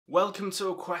Welcome to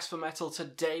A Quest for Metal.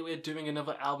 Today we're doing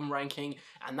another album ranking,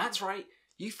 and that's right,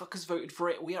 you fuckers voted for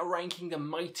it. We are ranking the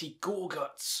mighty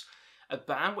Gorguts, a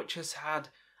band which has had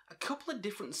a couple of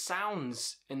different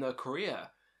sounds in their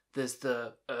career. There's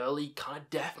the early kind of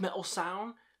death metal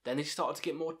sound, then they started to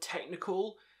get more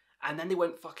technical, and then they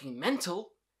went fucking mental,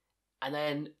 and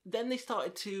then they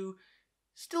started to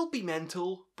still be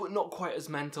mental, but not quite as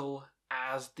mental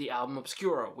as the album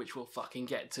Obscura, which we'll fucking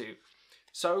get to.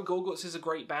 So, Gorguts is a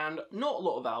great band. Not a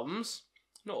lot of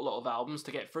albums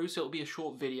to get through, so it'll be a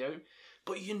short video.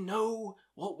 But you know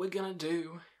what we're gonna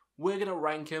do. We're gonna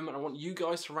rank them, and I want you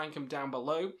guys to rank them down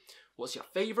below. What's your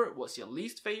favourite? What's your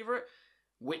least favourite?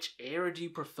 Which era do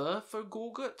you prefer for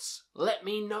Gorguts? Let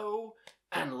me know,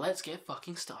 and let's get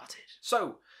fucking started.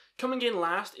 So, coming in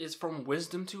last is From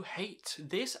Wisdom to Hate.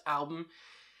 This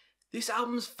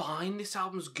album's fine, this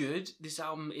album's good, this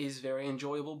album is very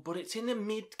enjoyable, but it's in the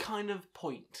mid kind of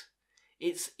point.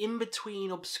 It's in between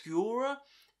Obscura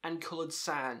and Coloured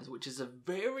Sands, which is a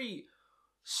very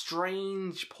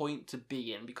strange point to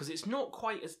be in, because it's not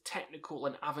quite as technical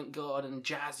and avant-garde and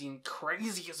jazzy and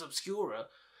crazy as Obscura,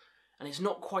 and it's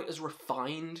not quite as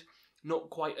refined, not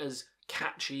quite as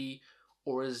catchy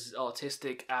or as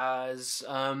artistic as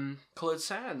Coloured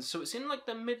Sands, so it's in like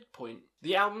the midpoint.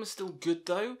 The album is still good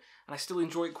though, and I still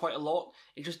enjoy it quite a lot.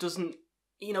 It just doesn't,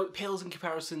 it pales in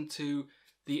comparison to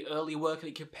the early work,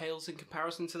 and it pales in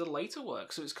comparison to the later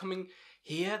work. So it's coming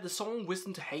here. The song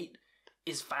Wisdom to Hate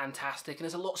is fantastic, and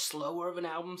it's a lot slower of an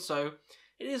album, so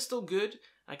it is still good.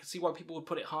 I can see why people would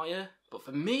put it higher, but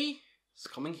for me, it's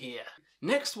coming here.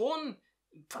 Next one,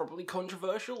 probably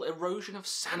controversial, Erosion of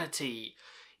Sanity.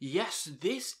 Yes,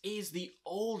 this is the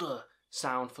older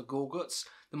sound for Gorguts,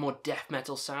 the more death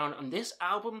metal sound, and this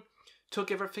album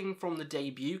took everything from the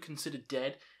debut, Considered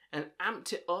Dead, and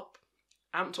amped up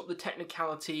the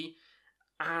technicality,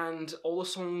 and all the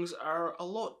songs are a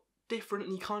lot different,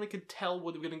 and you kind of could tell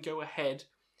where they're going to go ahead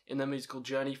in their musical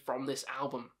journey from this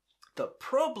album. The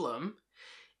problem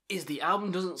is the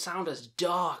album doesn't sound as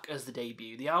dark as the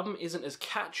debut. The album isn't as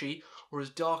catchy or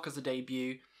as dark as the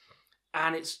debut,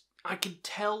 and I could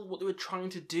tell what they were trying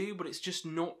to do, but it's just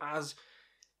not as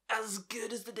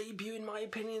good as the debut, in my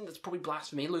opinion. That's probably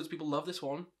blasphemy. Loads of people love this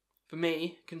one. For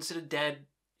me, Considered Dead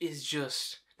is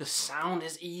just, the sound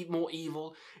is more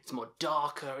evil, it's more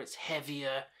darker, it's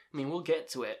heavier. I mean, we'll get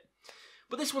to it.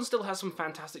 But this one still has some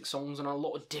fantastic songs and a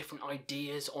lot of different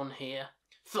ideas on here.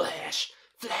 Flesh!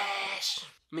 Flesh!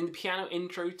 I mean, the piano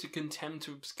intro to Contempt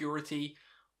to Obscurity,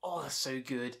 oh, that's so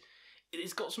good.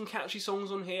 It's got some catchy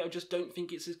songs on here. I just don't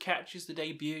think it's as catchy as the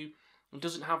debut. It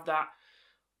doesn't have that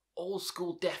old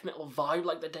school death metal vibe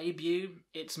like the debut.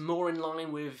 It's more in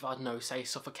line with, I don't know, say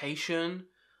Suffocation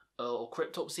or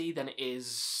Cryptopsy than it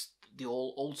is the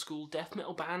old school death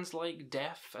metal bands like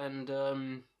Death and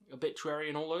Obituary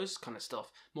and all those kind of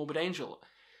stuff. Morbid Angel.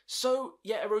 So,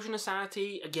 yeah, Erosion of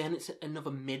Sanity, again, it's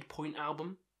another midpoint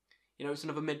album. It's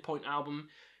another midpoint album.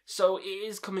 So it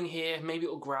is coming here. Maybe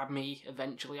it'll grab me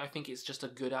eventually. I think it's just a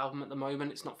good album at the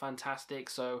moment. It's not fantastic.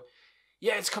 So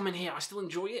yeah, it's coming here. I still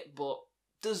enjoy it, but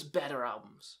there's better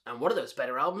albums. And one of those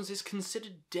better albums is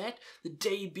Considered Dead, the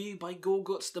debut by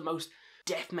Gorguts, the most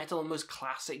death metal and most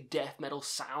classic death metal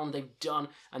sound they've done.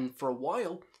 And for a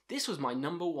while, this was my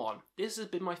number one. This has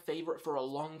been my favourite for a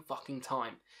long fucking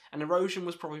time. And Erosion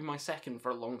was probably my second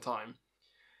for a long time.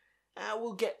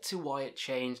 We'll get to why it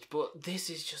changed, but this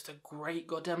is just a great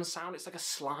goddamn sound. It's like a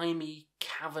slimy,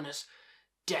 cavernous,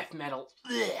 death metal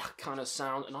kind of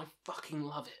sound, and I fucking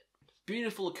love it.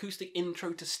 Beautiful acoustic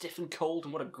intro to Stiff and Cold,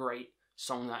 and what a great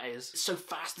song that is. It's so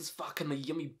fast as fuck, and the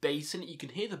yummy bass in it. You can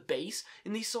hear the bass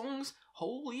in these songs.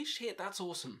 Holy shit, that's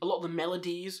awesome. A lot of the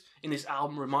melodies in this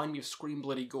album remind me of Scream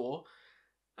Bloody Gore,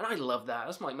 and I love that.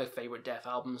 That's my favourite death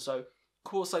album, so of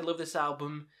course I love this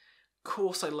album. Of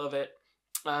course I love it.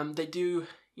 They do,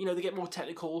 they get more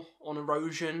technical on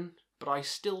Erosion, but I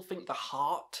still think the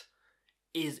heart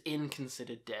is in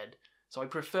Considered Dead. So I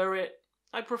prefer it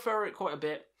quite a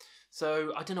bit.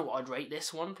 So I don't know what I'd rate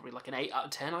this one, probably like an 8 out of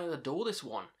 10. I adore this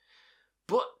one.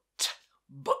 But,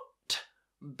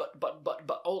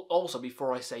 also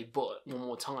before I say but one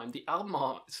more time, the album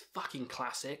art is fucking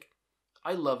classic.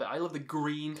 I love it. I love the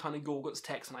green kind of Gorguts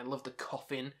text, and I love the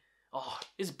coffin. Oh,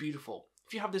 it's beautiful.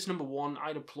 If you have this number one,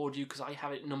 I'd applaud you, because I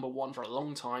have it number one for a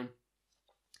long time.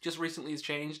 Just recently it's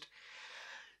changed.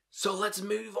 So let's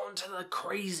move on to the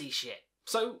crazy shit.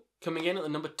 So, coming in at the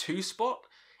number 2 spot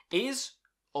is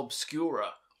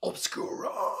Obscura.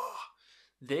 Obscura!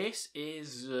 This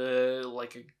is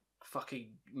like a fucking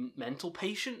mental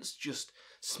patient just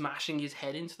smashing his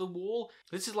head into the wall.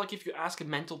 This is like if you ask a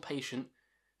mental patient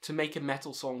to make a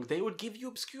metal song, they would give you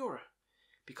Obscura.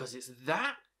 because it's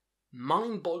that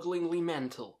mind-bogglingly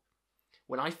mental.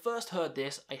 When I first heard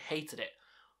this, I hated it.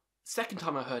 Second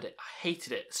time I heard it, I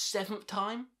hated it. Seventh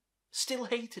time, still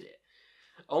hated it.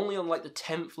 Only on like the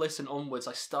 10th listen onwards,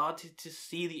 I started to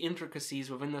see the intricacies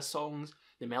within the songs.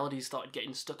 The melodies started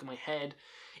getting stuck in my head.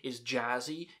 It's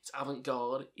jazzy, it's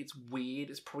avant-garde, it's weird,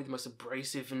 it's probably the most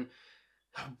abrasive and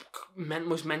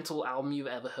most mental album you've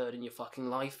ever heard in your fucking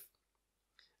life.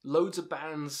 Loads of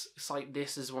bands cite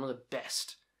this as one of the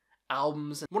best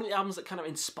albums. One of the albums that kind of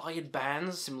inspired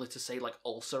bands, similar to say like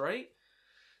Ulcerate.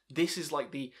 This is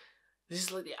like the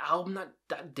album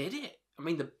that did it. I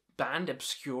mean, the band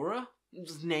Obscura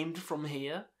was named from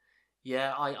here.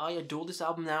 Yeah, I adore this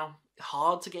album now.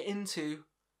 Hard to get into,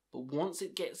 but once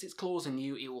it gets its claws in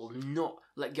you, it will not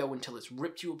let go until it's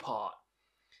ripped you apart.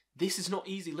 This is not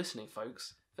easy listening,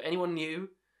 folks. For anyone new,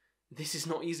 this is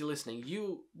not easy listening.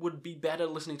 You would be better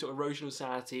listening to Erosion of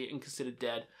Sanity and Considered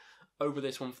Dead over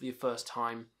this one for the first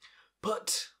time.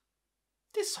 But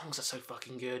these songs are so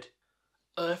fucking good.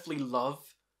 Earthly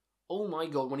Love. Oh my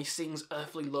god, when he sings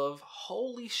Earthly Love,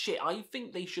 holy shit. I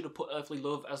think they should have put Earthly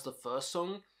Love as the first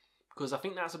song, because I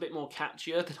think that's a bit more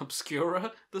catchier than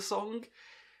Obscura, the song.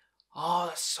 Oh,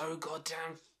 that's so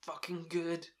goddamn fucking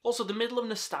good. Also, the middle of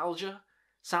Nostalgia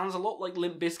sounds a lot like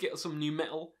Limp Bizkit or some new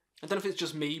metal. I don't know if it's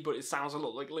just me, but it sounds a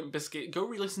lot like Limp Bizkit. Go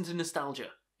re-listen to Nostalgia.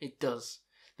 It does.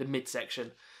 The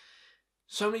midsection.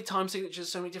 So many time signatures,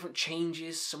 so many different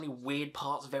changes, so many weird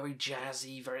parts, very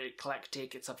jazzy, very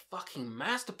eclectic. It's a fucking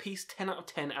masterpiece, 10 out of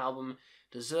 10 album.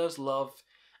 Deserves love.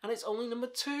 And it's only number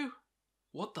 2.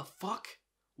 What the fuck?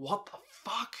 What the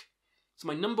fuck? So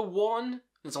my number 1,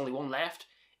 there's only one left,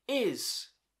 is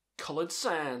Coloured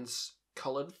Sands.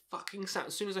 Coloured fucking Sands.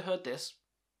 As soon as I heard this,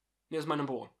 it was my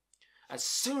number 1. As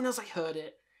soon as I heard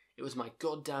it, it was my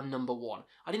goddamn number 1.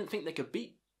 I didn't think they could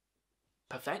beat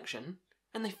Perfection,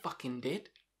 and they fucking did.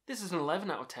 This is an 11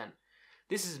 out of 10.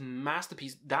 This is a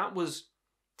masterpiece. That was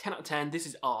 10 out of 10. This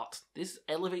is art. This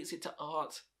elevates it to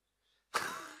art.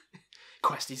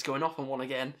 Questy's going off on one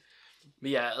again.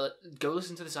 But yeah, go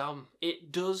listen to this album.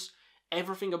 It does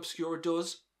everything Obscura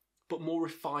does, but more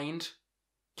refined,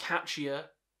 catchier,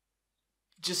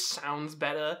 just sounds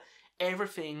better.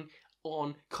 Everything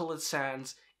on Coloured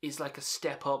Sands is like a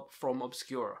step up from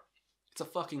Obscura. It's a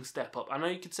fucking step up. I know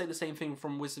you could say the same thing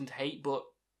from Wisdom to Hate, but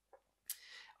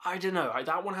I don't know.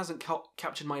 That one hasn't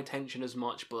captured my attention as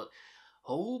much, but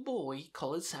oh boy,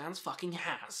 Coloured Sands fucking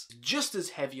has. Just as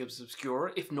heavy as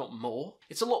Obscura, if not more.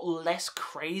 It's a lot less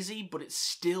crazy, but it's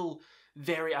still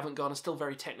very avant-garde and still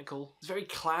very technical. It's a very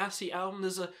classy album.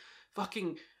 There's a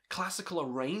fucking classical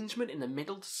arrangement in the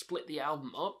middle to split the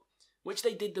album up, which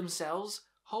they did themselves.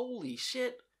 Holy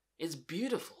shit, it's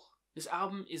beautiful. This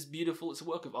album is beautiful. It's a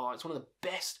work of art. It's one of the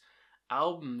best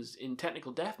albums in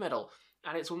technical death metal,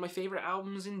 and it's one of my favourite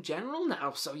albums in general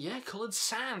now. So yeah, Coloured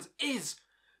Sands is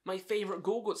my favourite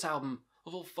Gorguts album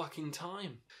of all fucking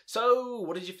time. So,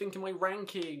 what did you think of my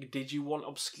ranking? Did you want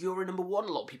Obscura number 1? A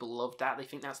lot of people love that. They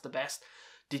think that's the best.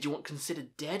 Did you want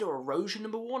Considered Dead or Erosion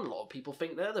number 1? A lot of people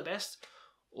think they're the best.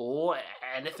 Or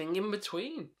anything in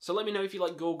between. So let me know if you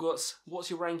like Gorguts, what's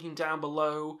your ranking down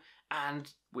below, and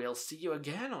we'll see you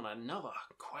again on another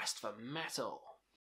Quest for Metal.